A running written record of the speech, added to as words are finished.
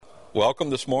welcome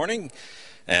this morning.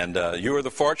 And you are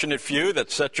the fortunate few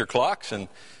that set your clocks and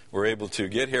were able to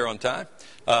get here on time.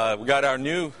 We got our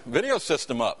new video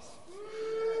system up.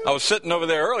 I was sitting over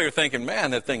there earlier thinking,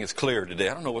 man, that thing is clear today.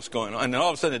 I don't know what's going on. And then all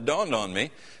of a sudden it dawned on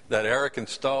me that Eric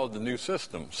installed the new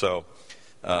system. So,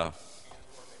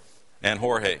 and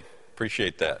Jorge,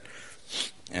 appreciate that.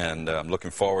 And I'm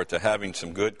looking forward to having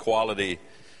some good quality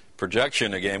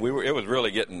projection again. It was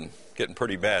really getting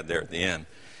pretty bad there at the end.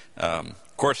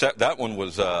 Of course, that one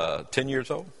was 10 years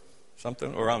old,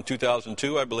 something around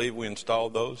 2002, I believe we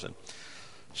installed those. And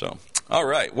so, all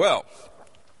right. Well,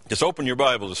 just open your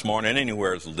Bible this morning.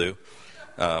 Anywhere will do.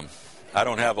 I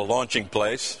don't have a launching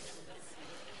place,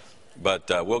 but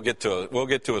we'll get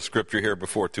to a scripture here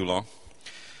before too long.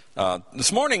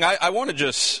 This morning, I want to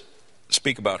just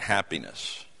speak about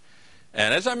happiness.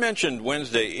 And as I mentioned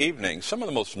Wednesday evening, some of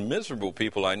the most miserable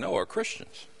people I know are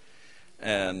Christians.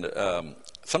 And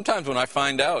sometimes when I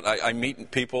find out, I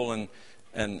meet people and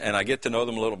I get to know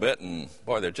them a little bit, and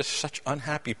boy, they're just such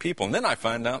unhappy people. And then I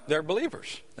find out they're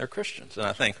believers, they're Christians. And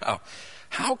I think, oh,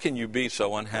 how can you be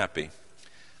so unhappy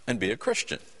and be a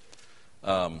Christian?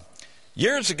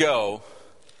 Years ago,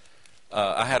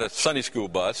 I had a Sunday school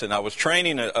bus, and I was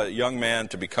training a young man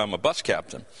to become a bus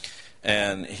captain.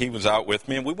 And he was out with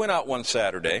me, and we went out one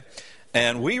Saturday,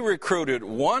 and we recruited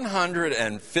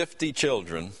 150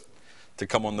 children to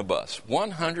come on the bus.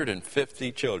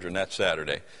 150 children that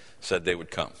Saturday said they would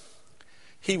come.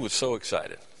 He was so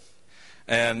excited.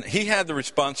 And he had the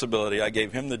responsibility, I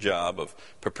gave him the job of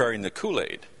preparing the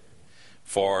Kool-Aid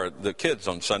for the kids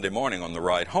on Sunday morning. On the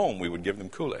ride home, we would give them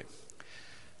Kool-Aid.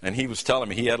 And he was telling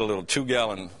me he had a little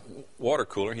 2-gallon water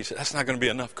cooler. He said, that's not going to be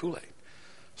enough Kool-Aid.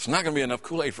 It's not going to be enough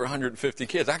Kool-Aid for 150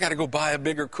 kids. I got to go buy a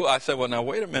bigger Kool-Aid. I said, well, now,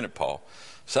 wait a minute, Paul.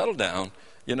 Settle down.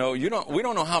 You know, we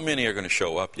don't know how many are going to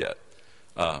show up yet.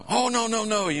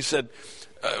 No. He said,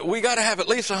 we got to have at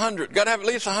least 100. Got to have at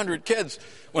least 100 kids.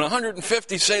 When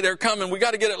 150 say they're coming, we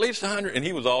got to get at least 100. And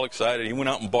he was all excited. He went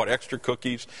out and bought extra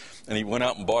cookies, and he went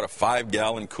out and bought a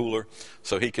 5-gallon cooler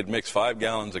so he could mix 5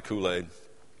 gallons of Kool-Aid.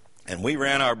 And we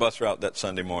ran our bus route that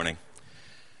Sunday morning.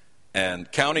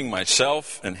 And counting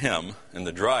myself and him and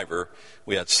the driver,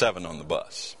 we had 7 on the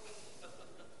bus.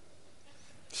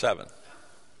 7.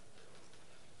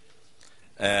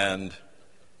 And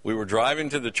we were driving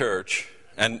to the church,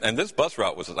 and this bus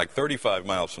route was like 35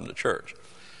 miles from the church.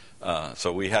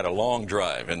 So we had a long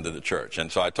drive into the church.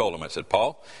 And so I told him, I said,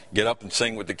 Paul, get up and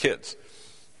sing with the kids.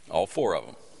 All 4 of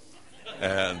them.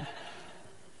 And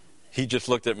he just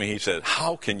looked at me, he said,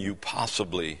 how can you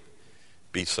possibly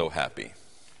be so happy?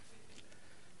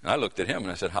 And I looked at him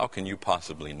and I said, how can you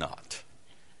possibly not?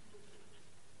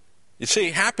 You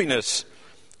see, happiness,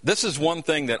 this is one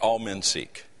thing that all men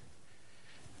seek.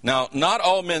 Now, not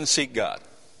all men seek God.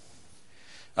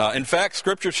 In fact,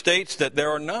 Scripture states that there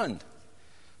are none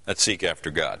that seek after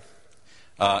God.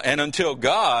 And until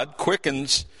God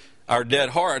quickens our dead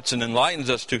hearts and enlightens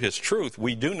us to His truth,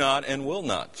 we do not and will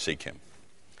not seek Him.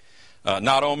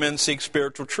 Not all men seek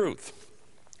spiritual truth.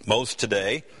 Most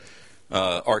today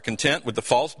are content with the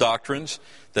false doctrines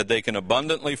that they can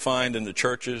abundantly find in the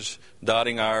churches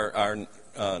dotting our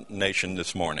nation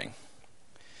this morning.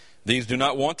 These do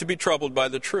not want to be troubled by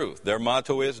the truth. Their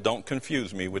motto is, don't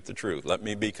confuse me with the truth. Let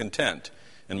me be content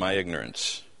in my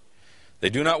ignorance.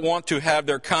 They do not want to have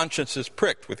their consciences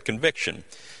pricked with conviction.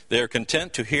 They are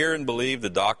content to hear and believe the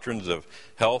doctrines of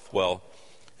health, wealth,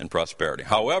 and prosperity.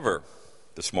 However,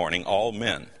 this morning, all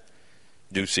men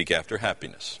do seek after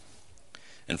happiness.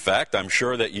 In fact, I'm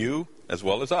sure that you, as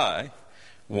well as I,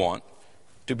 want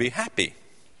to be happy.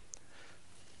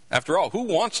 After all, who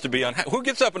wants to be unhappy? Who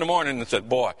gets up in the morning and says,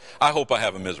 boy, I hope I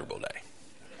have a miserable day.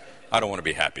 I don't want to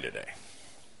be happy today.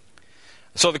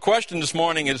 So the question this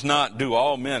morning is not, do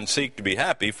all men seek to be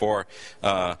happy? For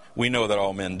we know that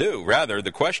all men do. Rather,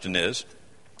 the question is,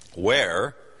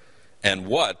 where and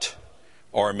what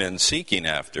are men seeking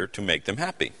after to make them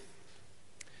happy?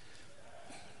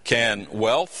 Can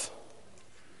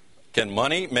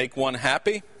money make one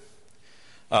happy?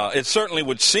 It certainly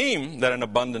would seem that an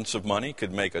abundance of money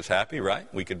could make us happy, right?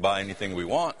 We could buy anything we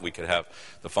want. We could have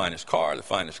the finest car, the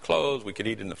finest clothes. We could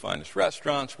eat in the finest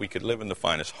restaurants. We could live in the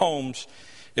finest homes.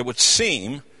 It would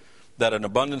seem that an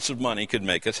abundance of money could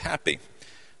make us happy.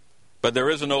 But there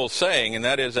is an old saying, and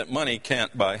that is that money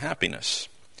can't buy happiness.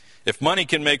 If money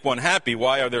can make one happy,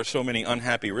 why are there so many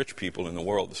unhappy rich people in the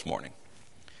world this morning?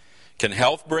 Can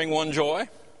health bring one joy?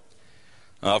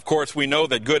 Of course, we know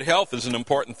that good health is an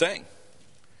important thing.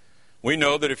 We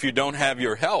know that if you don't have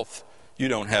your health, you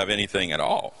don't have anything at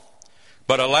all.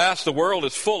 But alas, the world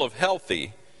is full of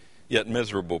healthy, yet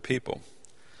miserable people.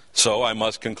 So I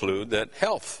must conclude that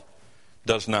health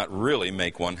does not really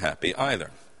make one happy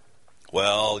either.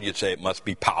 Well, you'd say it must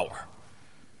be power.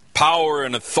 Power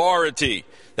and authority,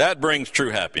 that brings true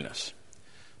happiness.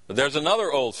 But there's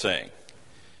another old saying,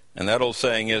 and that old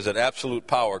saying is that absolute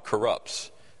power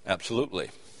corrupts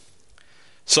absolutely.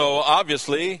 So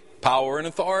obviously, power and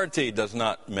authority does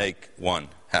not make one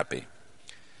happy.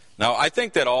 Now, I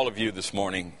think that all of you this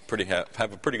morning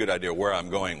have a pretty good idea where I'm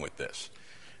going with this.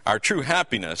 Our true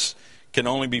happiness can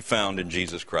only be found in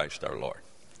Jesus Christ our Lord.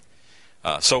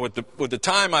 So with the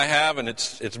time I have, and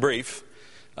it's brief,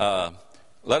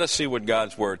 let us see what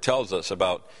God's Word tells us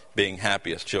about being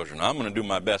happy as children. I'm going to do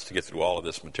my best to get through all of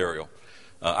this material.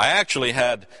 I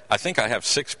think I have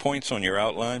 6 points on your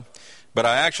outline, but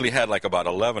I actually had like about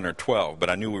 11 or 12, but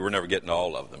I knew we were never getting to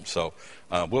all of them. So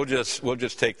we'll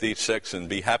just take these 6 and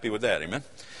be happy with that, amen?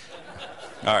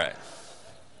 All right.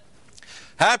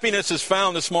 Happiness is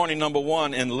found this morning, number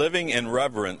 1, in living in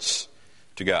reverence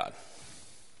to God.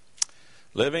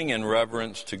 Living in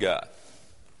reverence to God.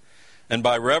 And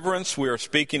by reverence, we are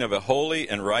speaking of a holy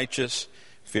and righteous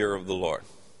fear of the Lord.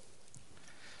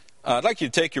 I'd like you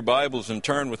to take your Bibles and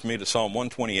turn with me to Psalm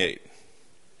 128.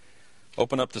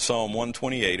 Open up to Psalm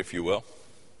 128, if you will.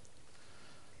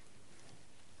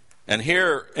 And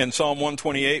here in Psalm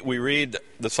 128, we read,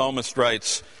 the psalmist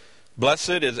writes, "Blessed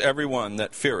is everyone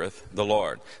that feareth the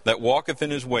Lord, that walketh in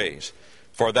his ways.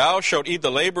 For thou shalt eat the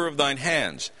labor of thine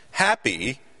hands.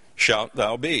 Happy shalt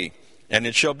thou be, and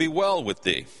it shall be well with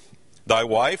thee. Thy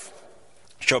wife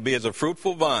shall be as a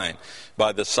fruitful vine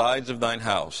by the sides of thine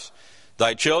house.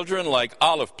 Thy children like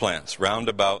olive plants round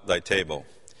about thy table.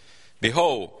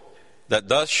 Behold, that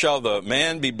thus shall the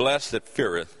man be blessed that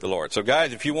feareth the Lord." So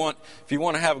guys, if you want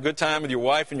to have a good time with your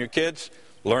wife and your kids,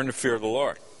 learn to fear the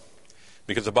Lord.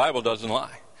 Because the Bible doesn't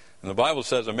lie. And the Bible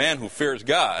says a man who fears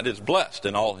God is blessed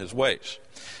in all his ways.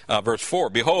 Verse 4,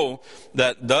 "Behold,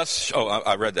 that thus..."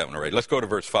 I read that one already. Let's go to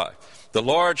verse 5. "The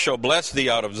Lord shall bless thee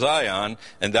out of Zion,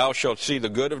 and thou shalt see the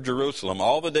good of Jerusalem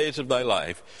all the days of thy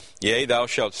life. Yea, thou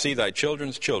shalt see thy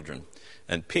children's children,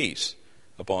 and peace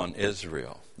upon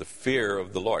Israel." The fear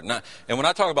of the Lord. Now, and when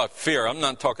I talk about fear, I'm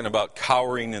not talking about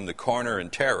cowering in the corner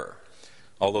in terror.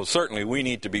 Although certainly we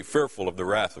need to be fearful of the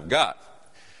wrath of God.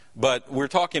 But we're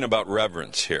talking about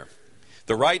reverence here.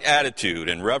 The right attitude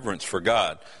and reverence for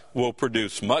God will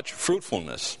produce much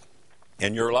fruitfulness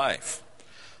in your life.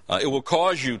 It will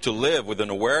cause you to live with an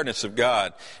awareness of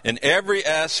God in every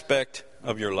aspect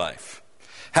of your life.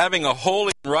 Having a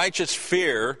holy and righteous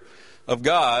fear of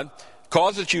God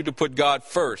causes you to put God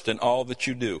first in all that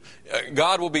you do.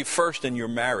 God will be first in your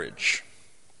marriage.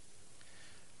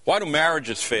 Why do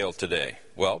marriages fail today?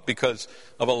 Well, because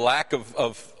of a lack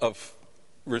of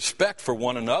respect for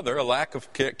one another, a lack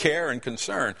of care and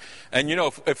concern. And you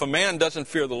know, if a man doesn't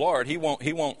fear the Lord, he won't.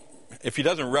 If he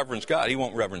doesn't reverence God, he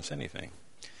won't reverence anything.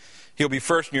 He'll be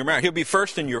first in your marriage. He'll be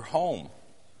first in your home.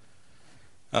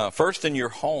 First in your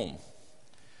home.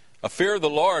 A fear of the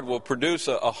Lord will produce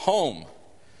a home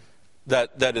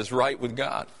that is right with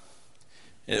God.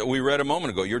 We read a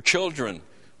moment ago, your children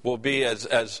will be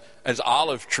as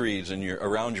olive trees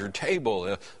around your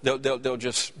table. They'll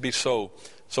just be so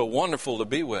wonderful to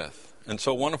be with and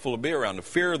so wonderful to be around. The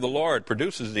fear of the Lord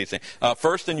produces these things.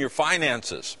 First in your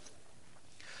finances.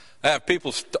 I have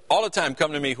people all the time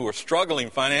come to me who are struggling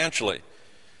financially.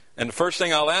 And the first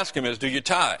thing I'll ask them is, do you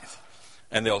tithe?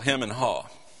 And they'll hem and haw.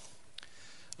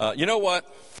 You know what?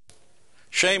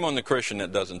 Shame on the Christian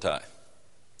that doesn't tithe.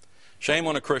 Shame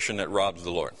on a Christian that robs the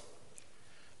Lord.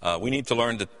 We need to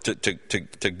learn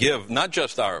to give not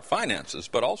just our finances,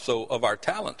 but also of our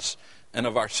talents and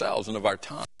of ourselves and of our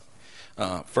time.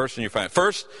 First in your finance.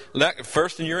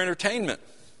 First in your entertainment.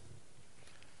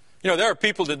 You know, there are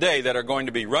people today that are going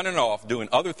to be running off doing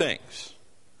other things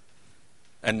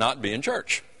and not be in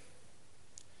church.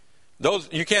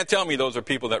 You can't tell me those are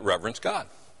people that reverence God.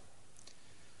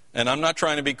 And I'm not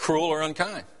trying to be cruel or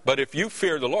unkind. But if you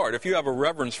fear the Lord, if you have a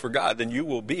reverence for God, then you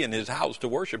will be in His house to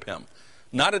worship Him.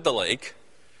 Not at the lake,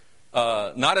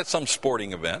 not at some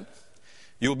sporting event.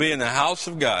 You'll be in the house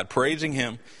of God, praising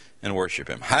Him and worship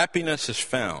Him. Happiness is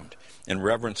found in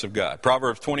reverence of God.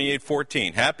 Proverbs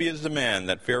 28:14, "Happy is the man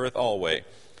that feareth always,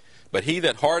 but he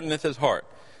that hardeneth his heart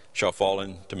shall fall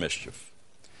into mischief."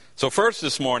 So first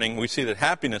this morning, we see that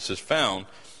happiness is found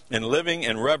in living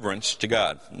in reverence to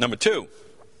God. Number 2,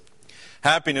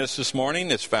 happiness this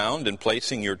morning is found in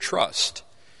placing your trust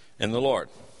in the Lord.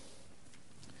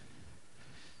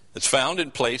 It's found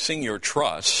in placing your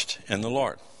trust in the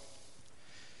Lord.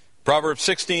 Proverbs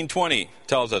 16:20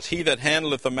 tells us, "He that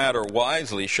handleth a matter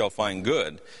wisely shall find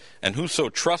good, and whoso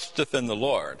trusteth in the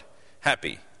Lord,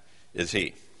 happy is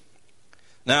he."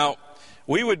 Now,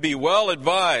 we would be well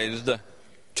advised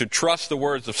to trust the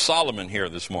words of Solomon here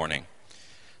this morning.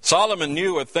 Solomon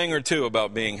knew a thing or two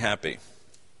about being happy.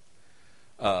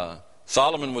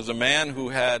 Solomon was a man who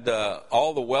had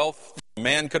all the wealth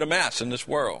man could amass in this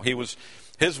world.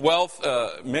 His wealth,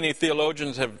 many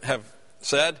theologians have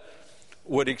said,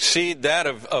 would exceed that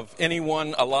of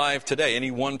anyone alive today,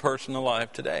 any one person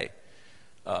alive today.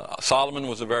 Solomon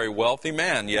was a very wealthy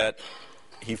man, yet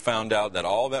he found out that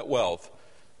all that wealth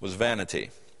was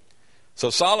vanity. So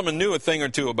Solomon knew a thing or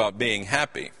two about being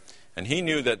happy, and he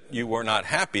knew that you were not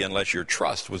happy unless your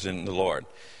trust was in the Lord.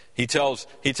 He tells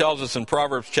us in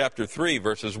Proverbs chapter 3,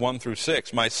 verses 1 through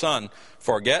 6, "My son,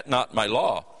 forget not my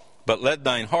law, but let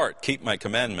thine heart keep my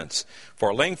commandments.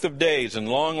 For length of days and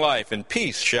long life and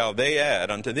peace shall they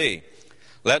add unto thee.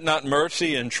 Let not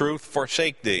mercy and truth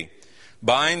forsake thee.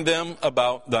 Bind them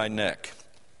about thy neck.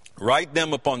 Write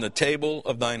them upon the table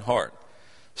of thine heart.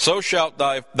 So shalt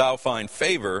thou find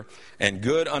favor and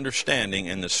good understanding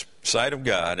in the sight of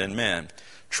God and man.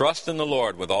 Trust in the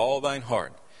Lord with all thine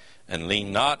heart, and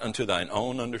lean not unto thine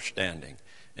own understanding.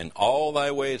 In all thy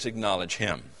ways acknowledge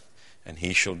him, and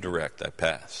he shall direct thy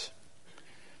paths."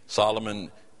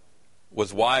 Solomon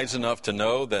was wise enough to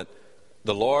know that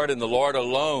the Lord and the Lord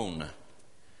alone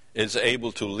is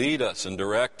able to lead us and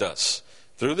direct us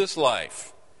through this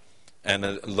life, and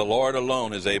the Lord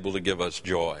alone is able to give us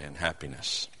joy and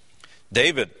happiness.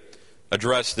 David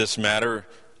addressed this matter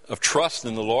of trust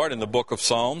in the Lord in the book of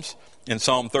Psalms. In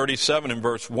Psalm 37 and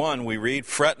verse 1 we read,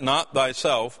 "Fret not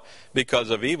thyself because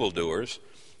of evildoers,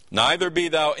 neither be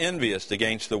thou envious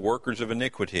against the workers of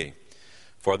iniquity.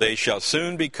 For they shall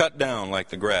soon be cut down like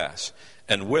the grass,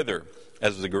 and wither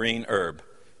as the green herb.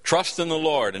 Trust in the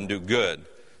Lord and do good,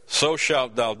 so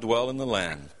shalt thou dwell in the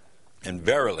land, and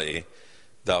verily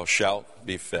thou shalt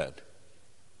be fed."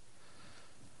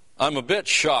 I'm a bit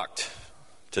shocked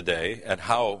today at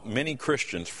how many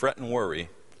Christians fret and worry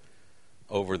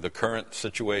over the current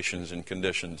situations and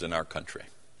conditions in our country.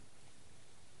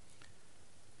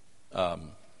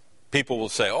 People will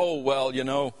say, "Oh, well,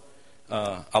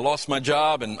 I lost my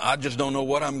job and I just don't know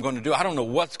what I'm going to do. I don't know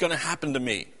what's going to happen to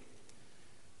me."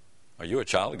 Are you a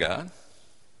child of God?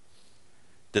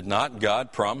 Did not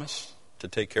God promise to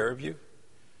take care of you?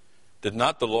 Did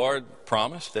not the Lord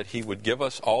promise that he would give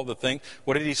us all the things?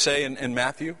 What did he say in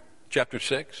Matthew chapter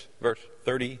 6, verse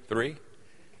 33?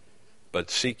 "But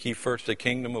seek ye first the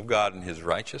kingdom of God and his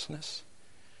righteousness,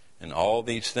 and all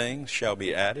these things shall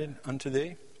be added unto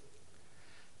thee."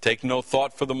 "Take no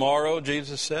thought for the morrow,"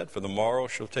 Jesus said, "for the morrow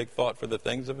shall take thought for the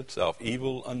things of itself.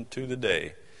 Evil unto the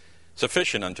day,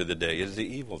 sufficient unto the day is the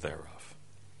evil thereof."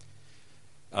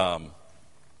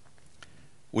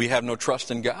 We have no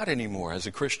trust in God anymore as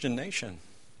a Christian nation.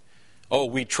 Oh,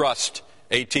 we trust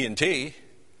AT&T,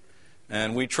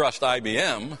 and we trust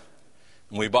IBM,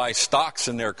 and we buy stocks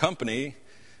in their company,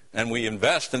 and we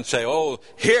invest and say, "Oh,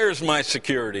 here's my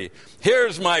security,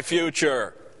 here's my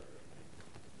future."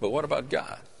 But what about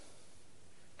God?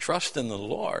 Trust in the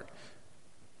Lord.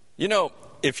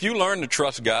 If you learn to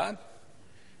trust God,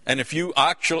 and if you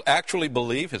actually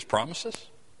believe his promises,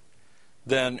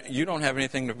 then you don't have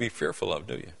anything to be fearful of,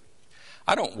 do you?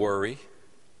 I don't worry.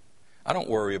 I don't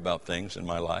worry about things in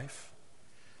my life.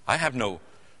 I have no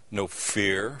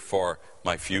fear for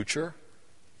my future,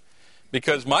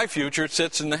 because my future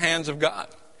sits in the hands of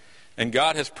God. And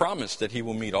God has promised that he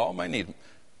will meet all my needs.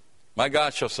 "My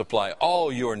God shall supply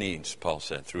all your needs," Paul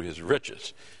said, "through his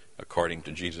riches, according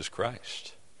to Jesus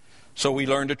Christ." So we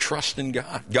learn to trust in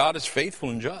God. God is faithful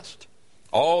and just.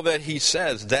 All that he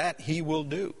says, that he will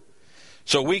do.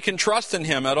 So we can trust in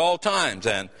him at all times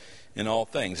and in all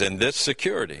things. And this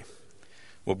security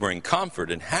will bring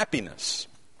comfort and happiness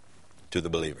to the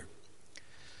believer.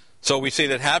 So we see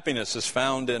that happiness is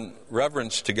found in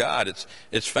reverence to God.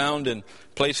 It's found in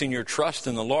placing your trust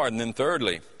in the Lord. And then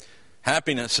thirdly,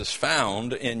 happiness is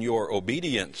found in your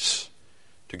obedience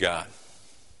to God.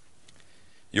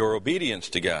 Your obedience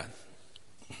to God.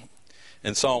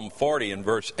 In Psalm 40 and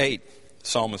verse 8, the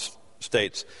psalmist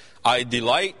states, "I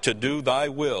delight to do thy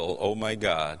will, O my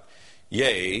God.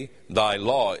 Yea, thy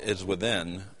law is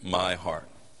within my heart."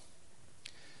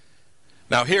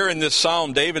 Now here in this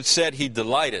psalm, David said he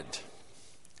delighted.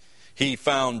 He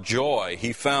found joy.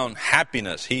 He found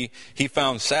happiness. He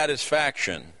found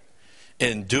satisfaction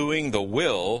in doing the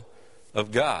will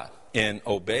of God, in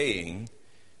obeying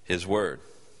his word.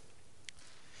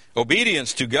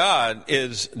 Obedience to God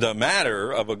is the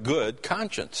matter of a good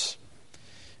conscience.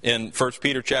 In 1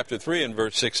 Peter chapter 3 and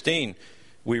verse 16,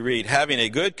 we read, "Having a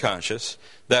good conscience,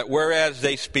 that whereas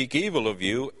they speak evil of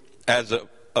you as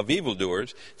of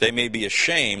evildoers, they may be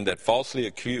ashamed that falsely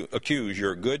accuse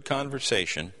your good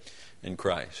conversation in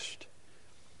Christ."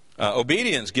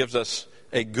 Obedience gives us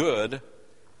a good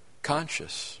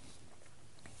conscience.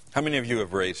 How many of you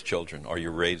have raised children, or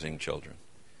you're raising children?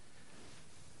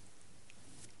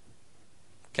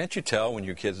 Can't you tell when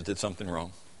your kids did something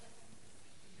wrong?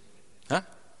 Huh?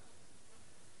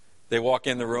 They walk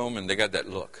in the room and they got that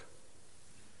look.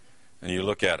 And you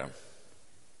look at them.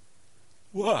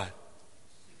 What?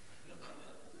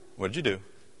 What'd you do?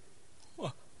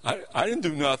 Well, I didn't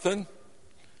do nothing.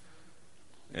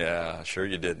 Yeah, sure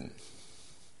you didn't.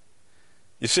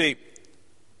 You see,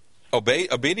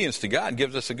 obedience to God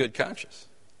gives us a good conscience.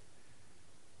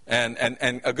 And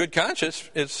a good conscience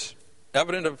is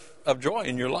evident of joy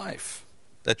in your life,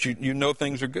 that you know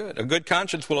things are good. A good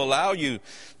conscience will allow you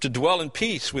to dwell in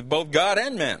peace with both God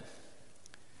and men.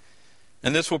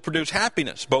 And this will produce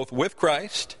happiness, both with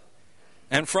Christ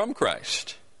and from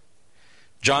Christ.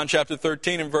 John chapter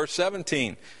 13 and verse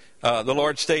 17, the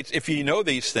Lord states, if ye know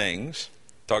these things,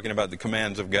 talking about the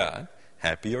commands of God,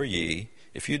 happy are ye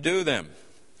if you do them.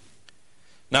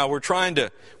 Now we're trying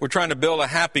to build a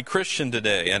happy Christian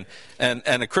today, and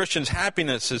a Christian's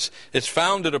happiness is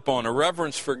founded upon a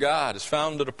reverence for God, is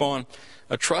founded upon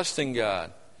a trust in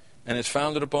God, and is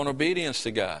founded upon obedience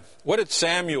to God. What did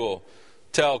Samuel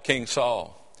tell King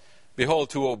Saul?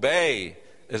 Behold, to obey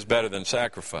is better than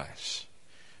sacrifice.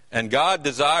 And God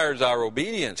desires our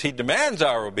obedience. He demands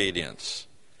our obedience.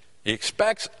 He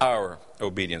expects our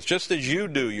obedience, just as you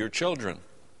do your children.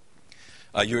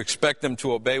 You expect them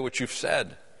to obey what you've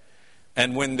said.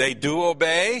 And when they do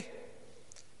obey,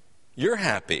 you're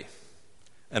happy.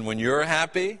 And when you're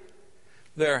happy,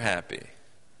 they're happy.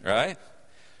 Right?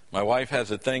 My wife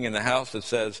has a thing in the house that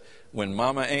says, when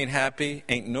mama ain't happy,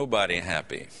 ain't nobody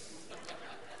happy.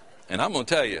 And I'm going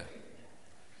to tell you,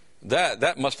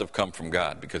 that must have come from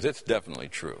God, because it's definitely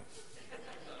true.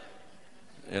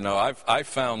 You know, I've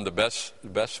found the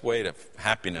best way to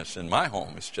happiness in my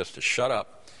home is just to shut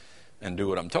up and do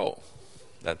what I'm told.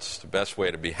 That's the best way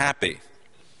to be happy.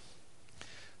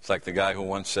 It's like the guy who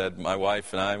once said, my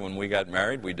wife and I, when we got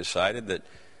married, we decided that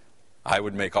I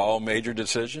would make all major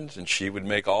decisions and she would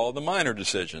make all the minor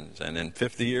decisions. And in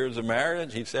 50 years of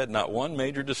marriage, he said, not one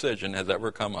major decision has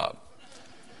ever come up.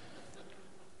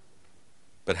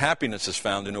 But happiness is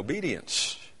found in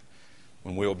obedience.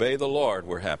 When we obey the Lord,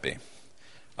 we're happy.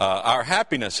 Our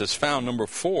happiness is found, number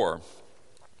 4,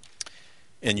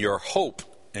 in your hope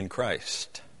in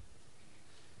Christ.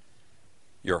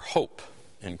 Your hope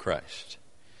in Christ.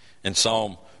 In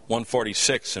Psalm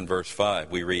 146 and verse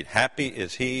 5, we read, happy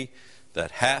is he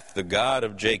that hath the God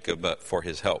of Jacob for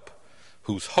his help,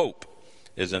 whose hope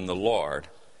is in the Lord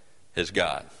his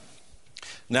God.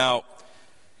 Now,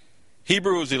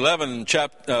 Hebrews 11,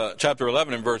 chapter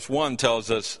 11 and verse 1 tells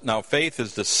us, now faith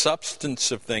is the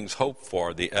substance of things hoped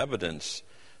for, the evidence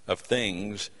of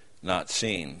things not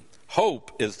seen.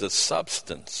 Hope is the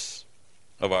substance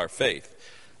of our faith.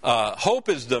 Hope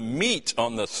is the meat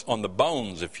on the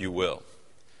bones, if you will,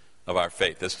 of our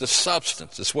faith. It's the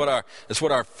substance. It's what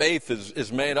our faith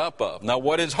is made up of. Now,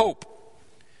 what is hope?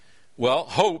 Well,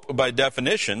 hope, by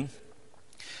definition,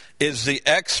 is the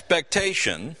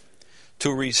expectation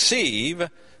to receive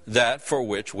that for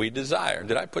which we desire.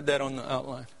 Did I put that on the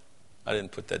outline? I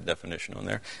didn't put that definition on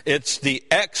there. It's the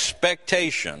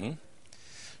expectation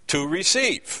to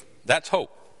receive. That's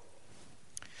hope.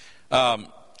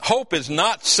 Hope is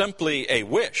not simply a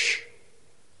wish.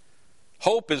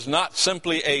 Hope is not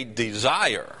simply a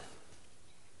desire.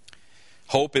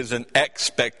 Hope is an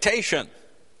expectation.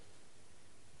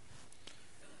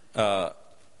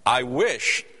 I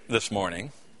wish this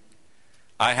morning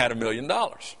I had $1 million.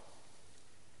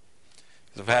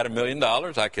 If I had $1 million,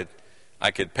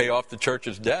 I could pay off the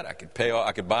church's debt. I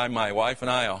could buy my wife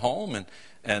and I a home,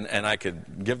 and I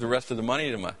could give the rest of the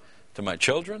money to my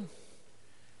children.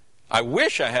 I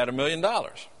wish I had $1 million.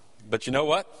 But you know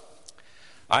what?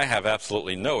 I have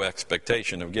absolutely no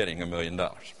expectation of getting $1 million.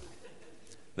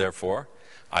 Therefore,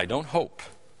 I don't hope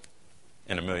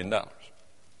in $1 million.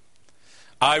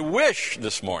 I wish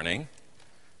this morning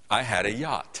I had a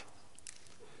yacht.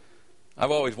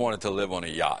 I've always wanted to live on a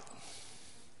yacht.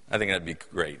 I think that'd be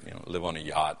great, live on a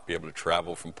yacht, be able to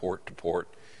travel from port to port.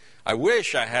 I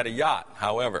wish I had a yacht.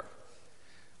 However,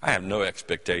 I have no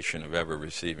expectation of ever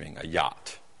receiving a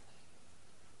yacht.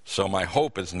 So my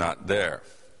hope is not there.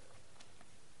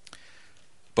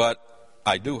 But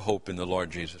I do hope in the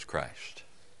Lord Jesus Christ.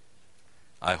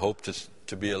 I hope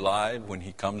to be alive when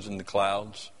he comes in the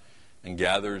clouds and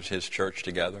gathers his church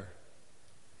together.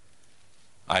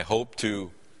 I hope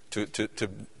to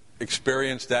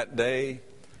experience that day.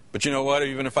 But you know what?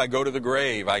 Even if I go to the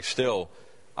grave,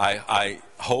 I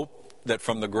hope that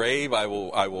from the grave I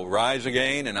will rise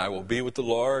again and I will be with the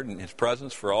Lord in His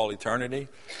presence for all eternity.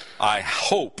 I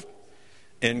hope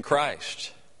in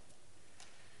Christ.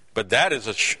 But that is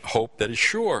a hope that is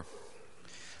sure.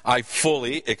 I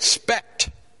fully expect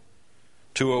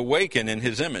to awaken in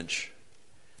His image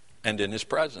and in His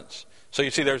presence. So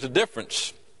you see, there's a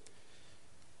difference.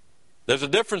 There's a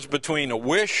difference between a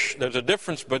wish, there's a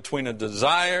difference between a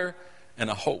desire and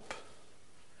a hope.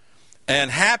 And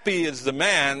happy is the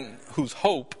man whose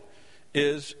hope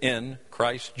is in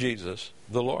Christ Jesus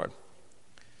the Lord.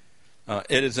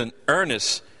 It is an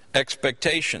earnest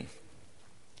expectation.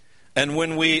 And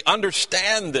when we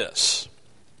understand this,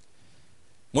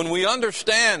 when we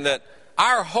understand that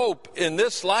our hope in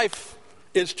this life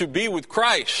is to be with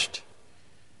Christ,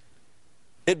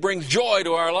 it brings joy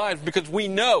to our lives because we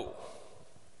know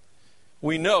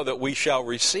that we shall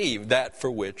receive that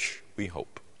for which we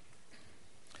hope.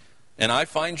 And I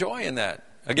find joy in that.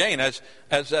 Again, as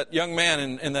that young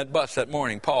man in that bus that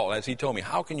morning, Paul, as he told me,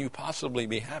 how can you possibly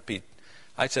be happy?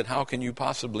 I said, how can you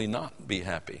possibly not be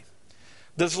happy?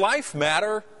 Does life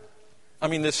matter? I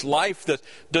mean, this life,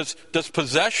 does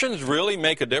possessions really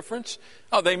make a difference?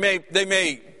 Oh, they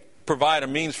may provide a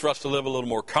means for us to live a little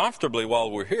more comfortably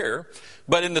while we're here,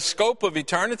 but in the scope of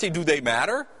eternity, do they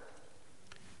matter?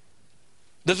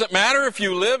 Does it matter if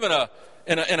you live in a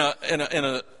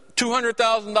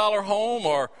 $200,000 home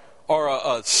or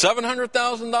a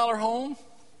 $700,000 home?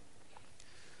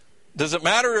 Does it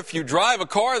matter if you drive a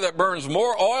car that burns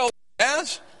more oil than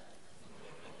gas?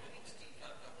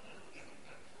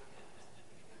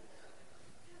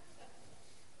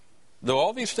 Do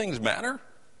all these things matter?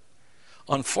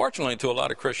 Unfortunately, to a lot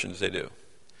of Christians, they do.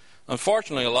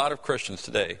 Unfortunately, a lot of Christians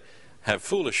today have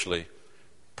foolishly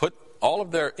put all of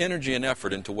their energy and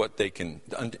effort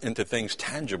into things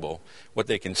tangible, what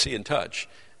they can see and touch,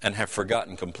 and have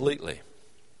forgotten completely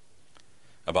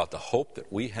about the hope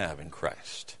that we have in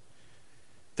Christ.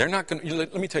 They're not going to,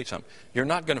 let me tell you something. You're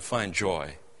not going to find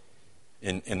joy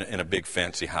in a big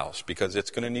fancy house because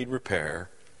it's going to need repair.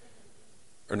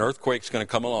 An earthquake's going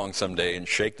to come along someday and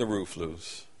shake the roof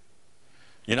loose.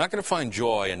 You're not going to find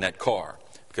joy in that car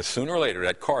because sooner or later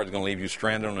that car is going to leave you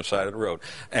stranded on the side of the road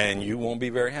and you won't be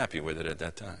very happy with it at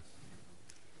that time.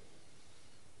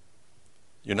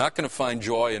 You're not going to find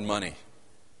joy in money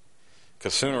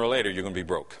because sooner or later you're going to be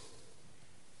broke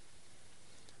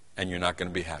and you're not going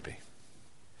to be happy.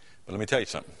 But let me tell you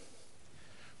something.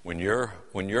 When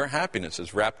your happiness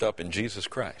is wrapped up in Jesus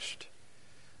Christ,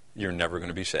 you're never going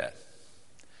to be sad.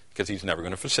 Because He's never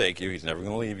going to forsake you. He's never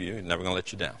going to leave you. He's never going to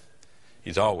let you down.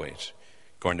 He's always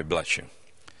going to bless you.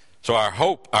 So our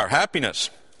hope, our happiness,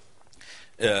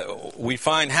 we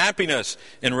find happiness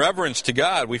in reverence to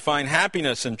God. We find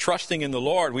happiness in trusting in the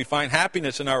Lord. We find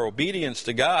happiness in our obedience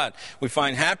to God. We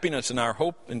find happiness in our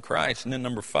hope in Christ. And then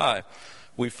number 5,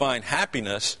 we find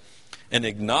happiness in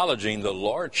acknowledging the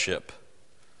lordship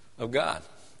of God.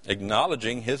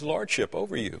 Acknowledging His lordship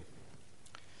over you.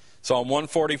 Psalm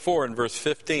 144 and verse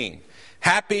 15.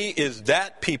 Happy is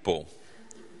that people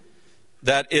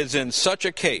that is in such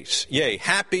a case. Yea,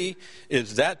 happy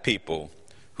is that people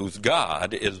whose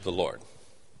God is the Lord.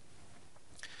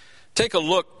 Take a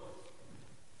look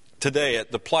today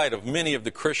at the plight of many of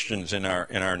the Christians in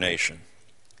our nation.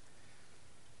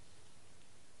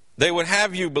 They would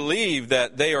have you believe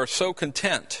that they are so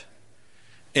content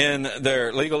in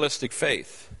their legalistic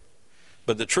faith.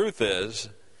 But the truth is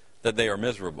that they are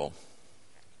miserable.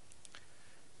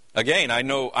 Again, I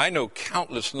know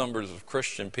countless numbers of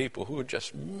Christian people who are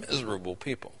just miserable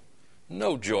people.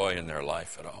 No joy in their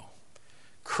life at all.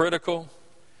 Critical,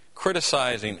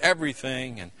 criticizing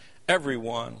everything and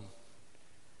everyone.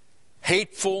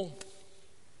 Hateful.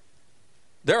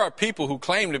 There are people who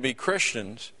claim to be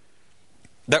Christians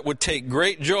that would take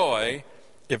great joy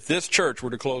if this church were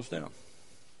to close down.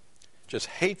 Just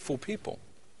hateful people.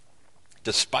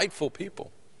 Despiteful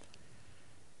people.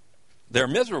 They're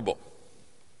miserable.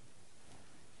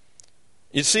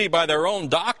 You see, by their own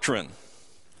doctrine,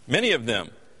 many of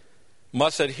them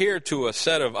must adhere to a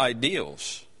set of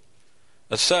ideals,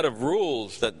 a set of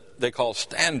rules that they call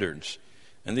standards.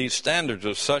 And these standards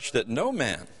are such that no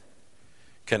man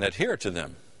can adhere to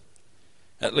them,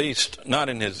 at least not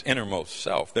in his innermost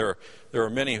self. There are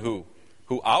many who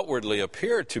outwardly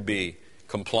appear to be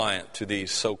compliant to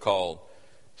these so-called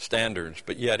standards,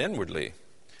 but yet inwardly.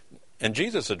 And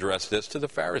Jesus addressed this to the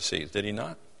Pharisees, did He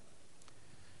not?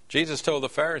 Jesus told the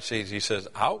Pharisees, He says,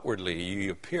 outwardly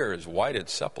you appear as whited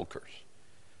sepulchres,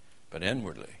 but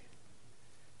inwardly,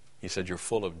 He said, you're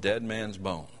full of dead man's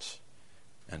bones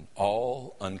and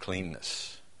all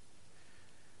uncleanness.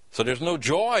 So there's no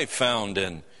joy found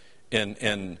in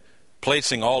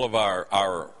placing all of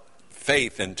our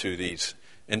faith into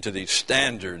these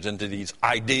standards, into these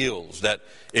ideals, that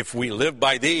if we live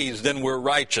by these, then we're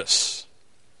righteous.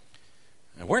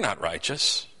 And we're not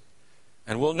righteous,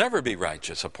 and we'll never be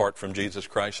righteous apart from Jesus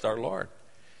Christ our Lord.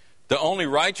 The only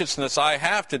righteousness I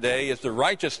have today is the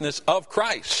righteousness of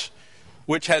Christ,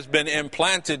 which has been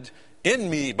implanted in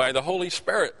me by the Holy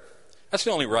Spirit. That's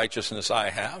the only righteousness I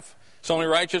have. It's the only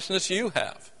righteousness you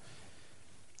have.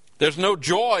 There's no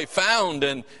joy found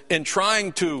in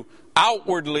trying to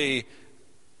outwardly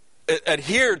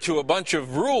adhere to a bunch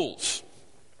of rules.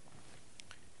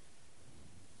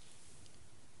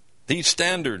 These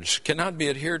standards cannot be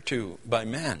adhered to by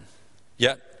men,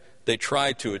 yet they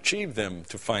try to achieve them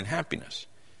to find happiness.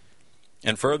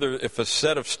 And further, if a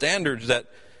set of standards that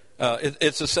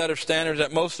it's a set of standards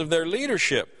that most of their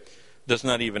leadership does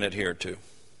not even adhere to.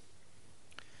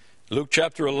 Luke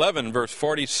chapter 11, verse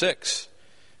 46,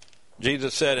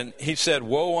 Jesus said, and he said,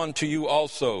 "Woe unto you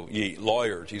also, ye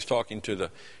lawyers." He's talking to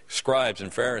the scribes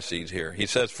and Pharisees here. He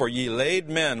says, "For ye lade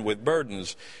men with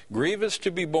burdens grievous to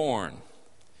be borne,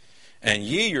 and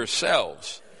ye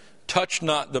yourselves touch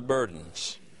not the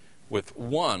burdens with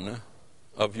one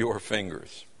of your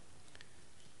fingers."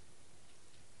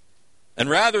 And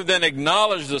rather than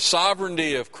acknowledge the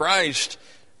sovereignty of Christ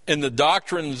in the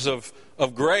doctrines of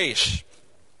grace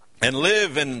and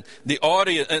live in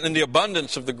the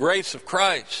abundance of the grace of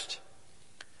Christ.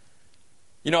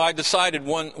 You know, I decided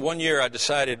one year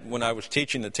when I was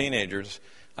teaching the teenagers,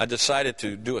 I decided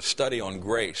to do a study on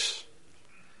grace.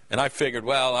 And I figured,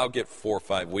 well, I'll get 4 or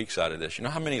 5 weeks out of this. You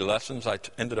know how many lessons I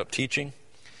ended up teaching?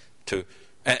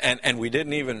 And we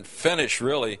didn't even finish,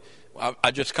 really.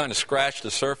 I just kind of scratched the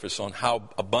surface on how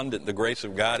abundant the grace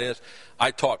of God is.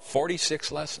 I taught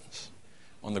 46 lessons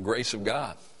on the grace of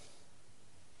God.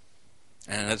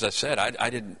 And as I said, I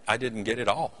didn't get it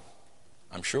all,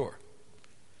 I'm sure.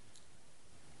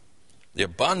 The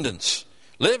abundance.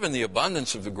 Live in the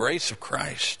abundance of the grace of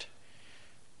Christ.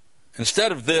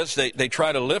 Instead of this, they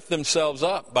try to lift themselves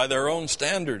up by their own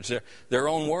standards, their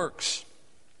own works.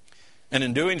 And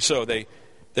in doing so, they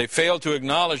fail to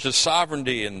acknowledge the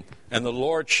sovereignty and the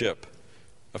lordship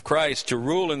of Christ to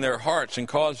rule in their hearts and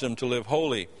cause them to live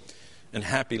holy and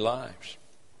happy lives.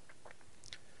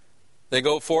 They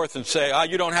go forth and say,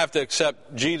 you don't have to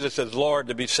accept Jesus as Lord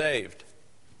to be saved.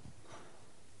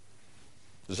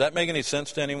 Does that make any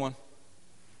sense to anyone?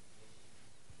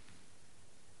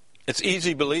 It's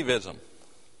easy believism.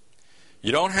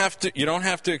 You don't have to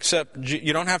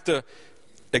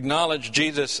acknowledge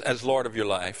Jesus as Lord of your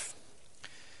life.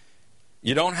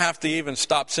 You don't have to even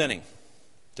stop sinning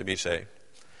to be saved.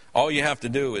 All you have to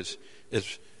do is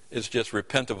just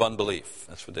repent of unbelief.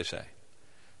 That's what they say.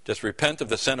 Just repent of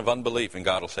the sin of unbelief and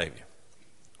God will save you.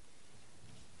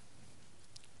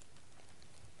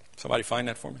 Somebody find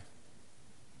that for me?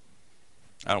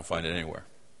 I don't find it anywhere.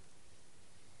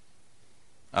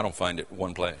 I don't find it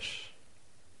one place.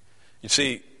 You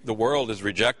see, the world has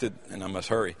rejected, and I must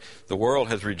hurry, the world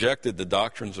has rejected the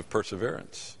doctrines of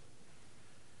perseverance,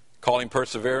 calling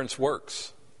perseverance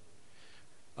works.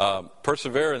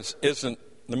 Perseverance isn't,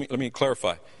 let me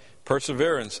clarify,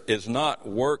 perseverance is not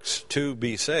works to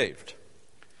be saved.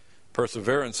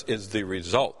 Perseverance is the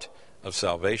result of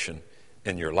salvation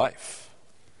in your life.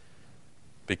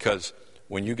 Because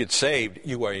when you get saved,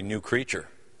 you are a new creature.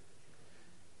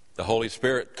 The Holy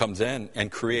Spirit comes in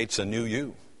and creates a new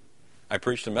you. I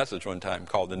preached a message one time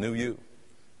called The New You.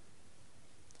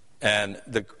 And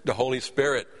the Holy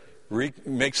Spirit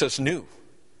makes us new.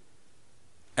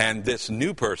 And this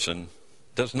new person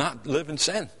does not live in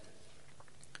sin.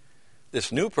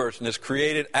 This new person is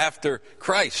created after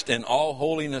Christ in all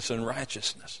holiness and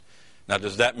righteousness. Now,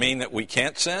 does that mean that we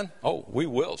can't sin? Oh, we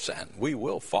will sin. We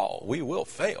will fall. We will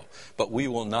fail. But we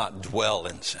will not dwell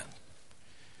in sin.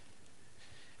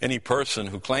 Any person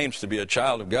who claims to be a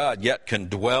child of God yet can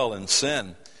dwell in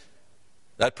sin,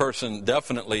 that person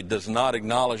definitely does not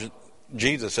acknowledge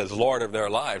Jesus as Lord of their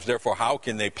lives. Therefore, how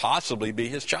can they possibly be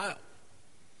his child?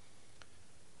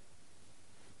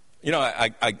 You know,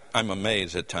 I'm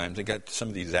amazed at times. They got some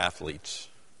of these athletes,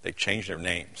 they change their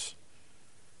names.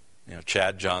 You know,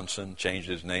 Chad Johnson changed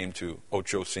his name to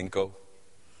Ocho Cinco.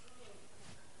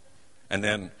 And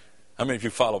then, how many of you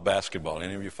follow basketball?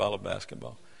 Any of you follow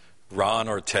basketball? Ron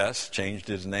Artest changed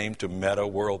his name to Meta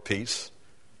World Peace.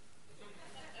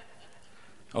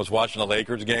 I was watching a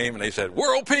Lakers game and they said,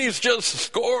 "World Peace just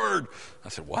scored." I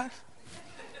said, "What?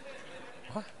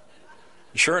 What?"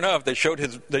 Sure enough, they showed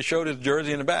his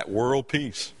jersey in the back. World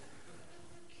Peace.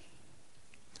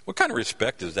 What kind of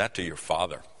respect is that to your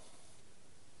father?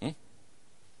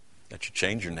 That you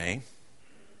change your name?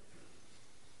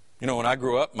 You know, when I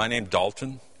grew up, my name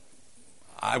Dalton,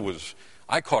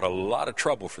 I caught a lot of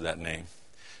trouble for that name.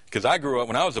 Because I grew up,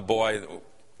 when I was a boy,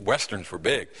 Westerns were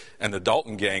big, and the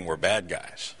Dalton gang were bad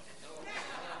guys.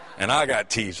 And I got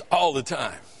teased all the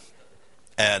time.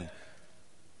 And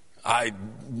I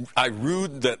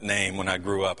rued that name when I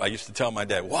grew up. I used to tell my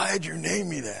dad, "Why did you name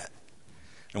me that?"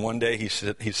 And one day he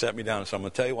sat me down and said, "I'm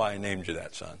going to tell you why I named you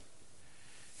that, son.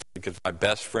 Because my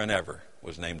best friend ever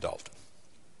was named Dalton."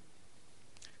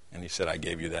 And he said, "I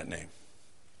gave you that name."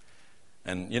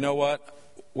 And you know what?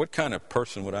 What kind of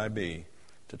person would I be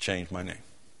to change my name?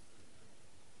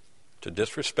 To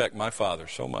disrespect my father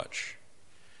so much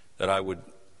that I would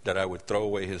throw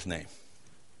away his name?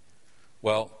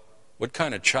 Well, what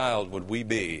kind of child would we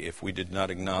be if we did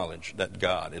not acknowledge that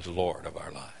God is Lord of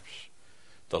our lives?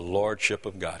 The lordship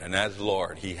of God. And as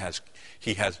Lord, He has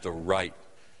the right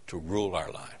to rule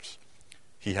our lives.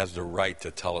 He has the right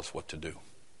to tell us what to do.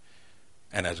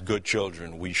 And as good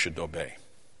children, we should obey.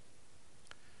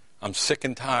 I'm sick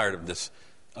and tired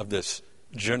of this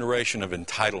generation of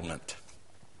entitlement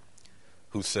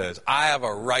who says, "I have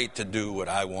a right to do what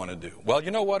I want to do." Well,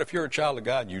 you know what? If you're a child of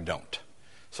God, you don't.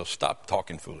 So stop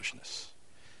talking foolishness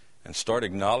and start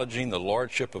acknowledging the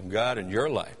lordship of God in your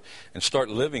life and start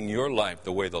living your life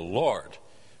the way the Lord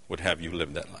would have you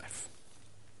live that life.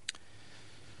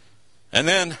 And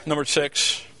then, number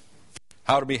 6,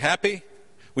 how to be happy.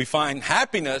 We find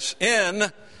happiness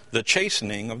in the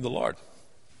chastening of the Lord.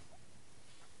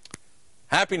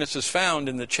 Happiness is found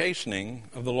in the chastening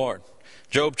of the Lord.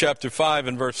 Job chapter 5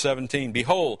 and verse 17.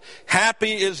 "Behold,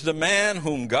 happy is the man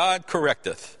whom God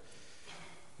correcteth.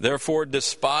 Therefore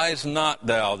despise not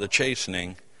thou the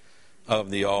chastening of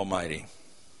the Almighty."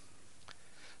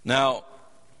 Now,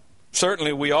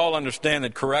 certainly we all understand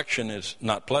that correction is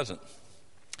not pleasant.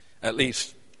 At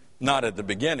least not at the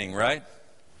beginning, right?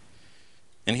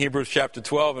 In Hebrews chapter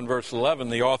 12 and verse 11,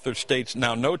 the author states,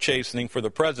 "Now no chastening for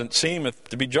the present seemeth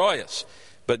to be joyous,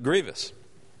 but grievous."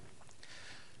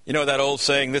 You know that old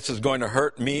saying, "This is going to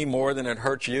hurt me more than it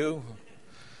hurts you"?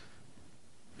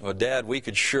 Well, Dad, we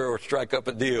could sure strike up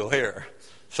a deal here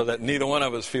so that neither one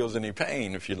of us feels any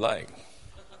pain, if you'd like.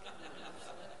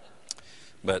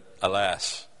 But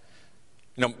alas,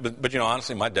 but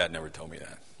honestly, my dad never told me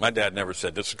that. My dad never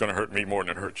said, "This is going to hurt me more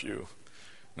than it hurts you."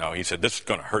 No, he said, "This is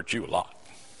going to hurt you a lot.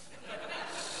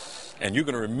 And you're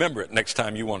going to remember it next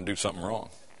time you want to do something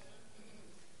wrong."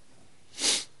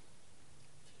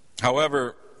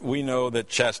 However, we know that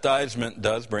chastisement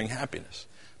does bring happiness.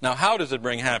 Now, how does it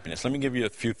bring happiness? Let me give you a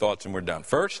few thoughts and we're done.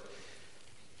 First,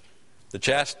 the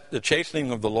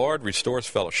chastening of the Lord restores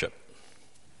fellowship.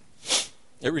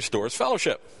 It restores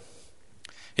fellowship.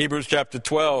 Hebrews chapter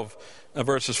 12,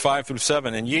 verses 5 through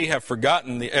 7. "And ye have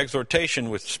forgotten the exhortation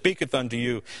which speaketh unto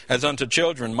you as unto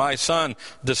children. My son,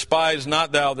 despise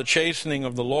not thou the chastening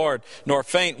of the Lord, nor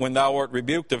faint when thou art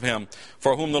rebuked of him.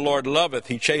 For whom the Lord loveth,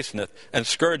 he chasteneth, and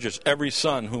scourgeth every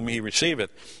son whom he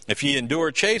receiveth. If ye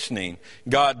endure chastening,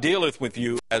 God dealeth with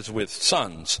you as with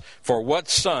sons. For what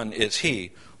son is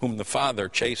he whom the Father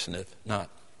chasteneth not?"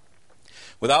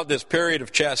 Without this period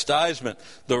of chastisement,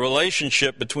 the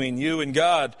relationship between you and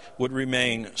God would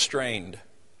remain strained.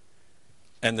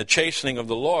 And the chastening of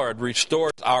the Lord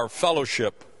restores our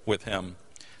fellowship with Him.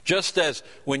 Just as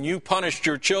when you punished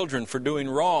your children for doing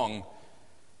wrong,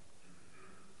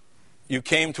 you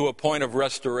came to a point of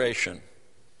restoration,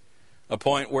 a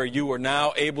point where you were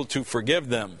now able to forgive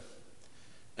them,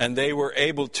 and they were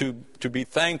able to be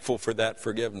thankful for that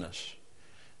forgiveness.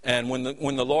 And when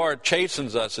the Lord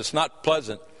chastens us, it's not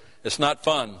pleasant, it's not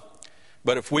fun.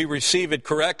 But if we receive it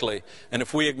correctly, and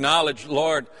if we acknowledge,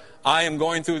 "Lord, I am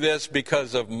going through this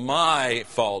because of my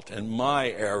fault and my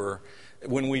error,"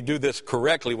 when we do this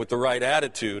correctly with the right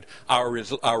attitude, our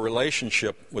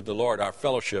relationship with the Lord, our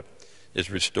fellowship,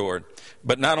 is restored.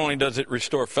 But not only does it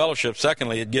restore fellowship,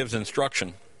 secondly, it gives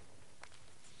instruction.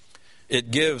 It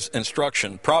gives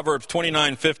instruction. Proverbs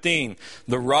 29:15,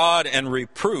 "The rod and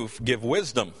reproof give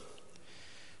wisdom,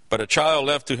 but a child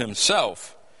left to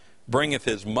himself bringeth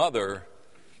his mother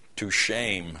to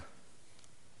shame."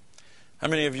 How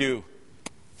many of you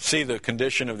see the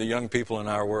condition of the young people in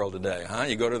our world today?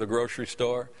 You go to the grocery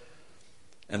store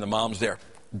and the mom's there.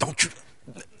 "Don't you,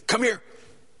 come here.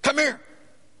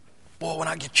 Boy, when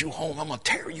I get you home, I'm going to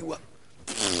tear you up."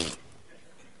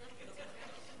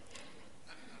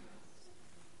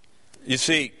 You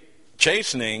see,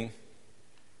 chastening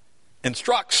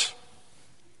instructs.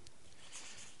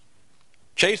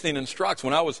 Chastening instructs.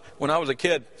 When I was a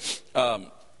kid,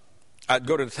 I'd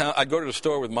go to the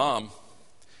store with Mom,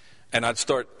 and I'd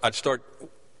start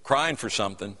crying for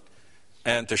something,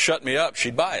 and to shut me up,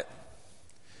 she'd buy it.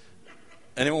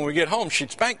 And then when we get home, she'd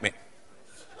spank me.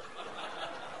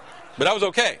 But I was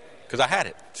okay, because I had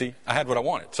it. See, I had what I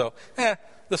wanted. So,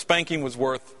 the spanking was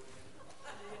worth,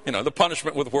 the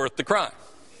punishment was worth the crime.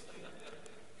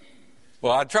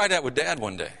 Well, I tried that with Dad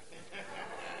one day.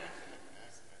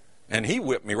 And he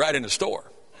whipped me right in the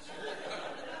store.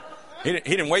 He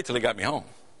didn't wait till he got me home.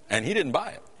 And he didn't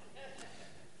buy it.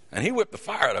 And he whipped the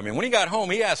fire out of me. When he got home,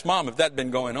 he asked Mom if that had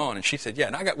been going on. And she said, yeah,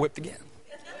 and I got whipped again.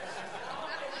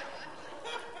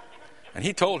 And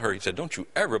he told her, he said, don't you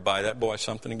ever buy that boy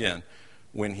something again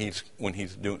when he's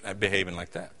behaving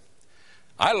like that.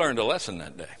 I learned a lesson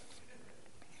that day.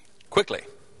 Quickly,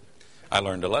 I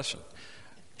learned a lesson.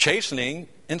 Chastening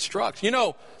instructs.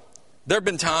 There have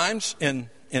been times in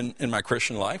my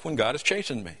Christian life when God has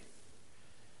chastened me.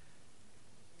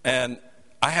 And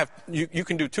you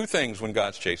can do two things when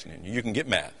God's chastening you. You can get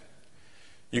mad.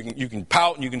 You can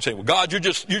pout and you can say, well, God, you're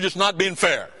just not being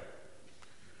fair.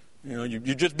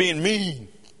 You're just being mean.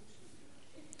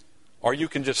 Or you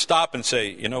can just stop and say,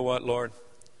 you know what, Lord?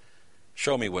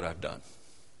 Show me what I've done.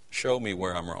 Show me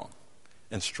where I'm wrong.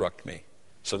 Instruct me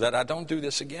so that I don't do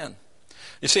this again.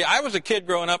 You see, I was a kid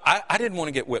growing up. I didn't want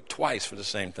to get whipped twice for the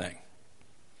same thing.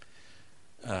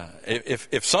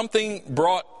 If something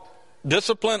brought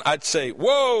discipline, I'd say,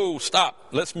 whoa, stop.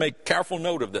 Let's make careful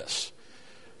note of this.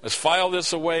 Let's file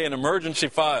this away in emergency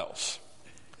files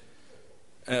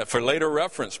for later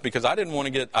reference, because I didn't want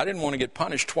to get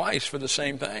punished twice for the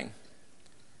same thing.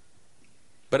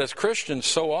 But as Christians,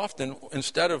 so often,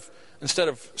 instead of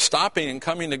stopping and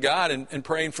coming to God and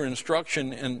praying for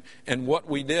instruction in what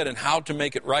we did and how to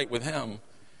make it right with Him,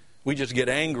 we just get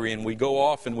angry and we go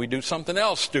off and we do something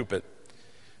else stupid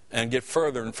and get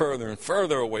further and further and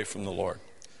further away from the Lord.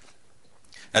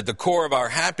 At the core of our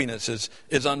happiness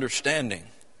is understanding.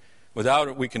 Without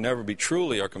it, we can never be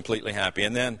truly or completely happy.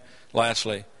 And then,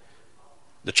 lastly,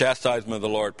 the chastisement of the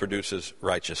Lord produces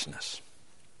righteousness.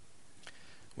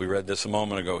 We read this a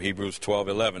moment ago, Hebrews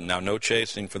 12:11. Now no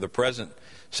chastening for the present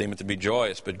seemeth to be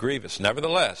joyous, but grievous.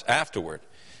 Nevertheless, afterward,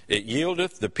 it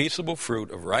yieldeth the peaceable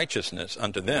fruit of righteousness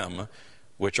unto them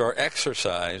which are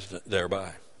exercised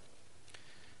thereby.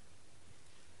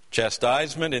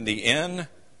 Chastisement in the end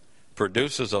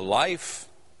produces a life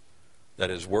that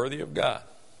is worthy of God.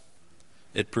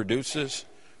 It produces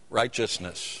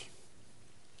righteousness.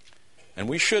 And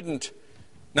we shouldn't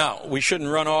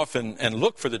run off and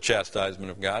look for the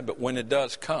chastisement of God, but when it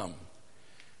does come,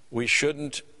 we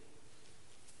shouldn't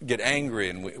get angry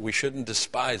and we shouldn't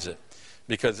despise it,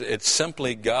 because it's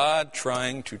simply God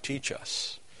trying to teach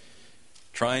us,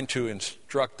 trying to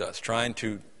instruct us, trying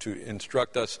to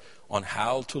instruct us on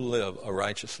how to live a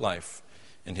righteous life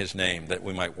in His name, that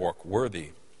we might walk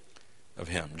worthy of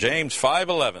Him. James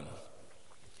 5:11.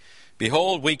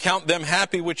 Behold, we count them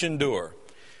happy which endure.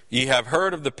 Ye have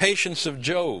heard of the patience of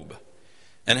Job,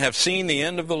 and have seen the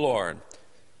end of the Lord,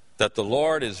 that the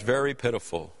Lord is very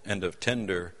pitiful and of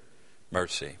tender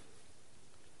mercy.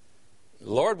 The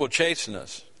Lord will chasten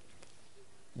us,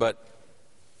 but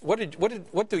what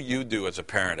do you do as a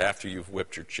parent after you've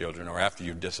whipped your children or after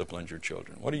you've disciplined your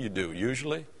children? What do you do?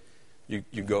 Usually,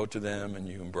 you go to them and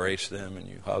you embrace them and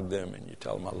you hug them and you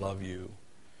tell them, I love you.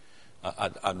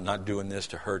 I'm not doing this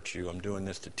to hurt you. I'm doing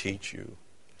this to teach you.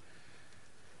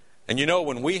 And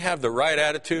when we have the right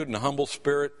attitude and a humble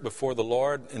spirit before the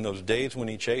Lord in those days when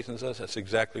He chastens us, that's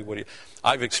exactly what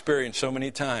I've experienced so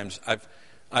many times. I'm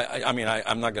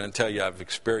not going to tell you I've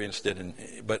experienced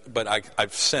it, but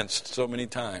I've sensed so many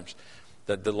times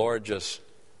that the Lord just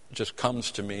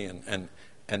comes to me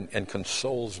and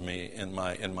consoles me in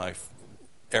my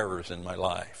errors in my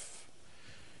life.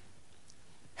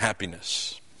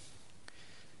 Happiness.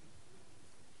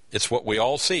 It's what we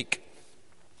all seek.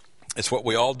 It's what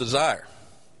we all desire.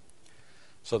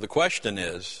 So the question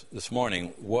is, this morning,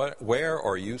 where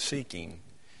are you seeking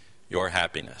your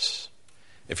happiness?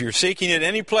 If you're seeking it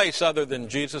any place other than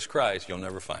Jesus Christ, you'll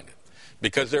never find it.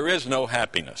 Because there is no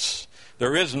happiness.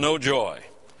 There is no joy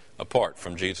apart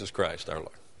from Jesus Christ our Lord.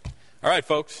 All right,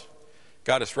 folks.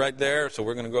 Got us right there, so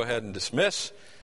we're going to go ahead and dismiss.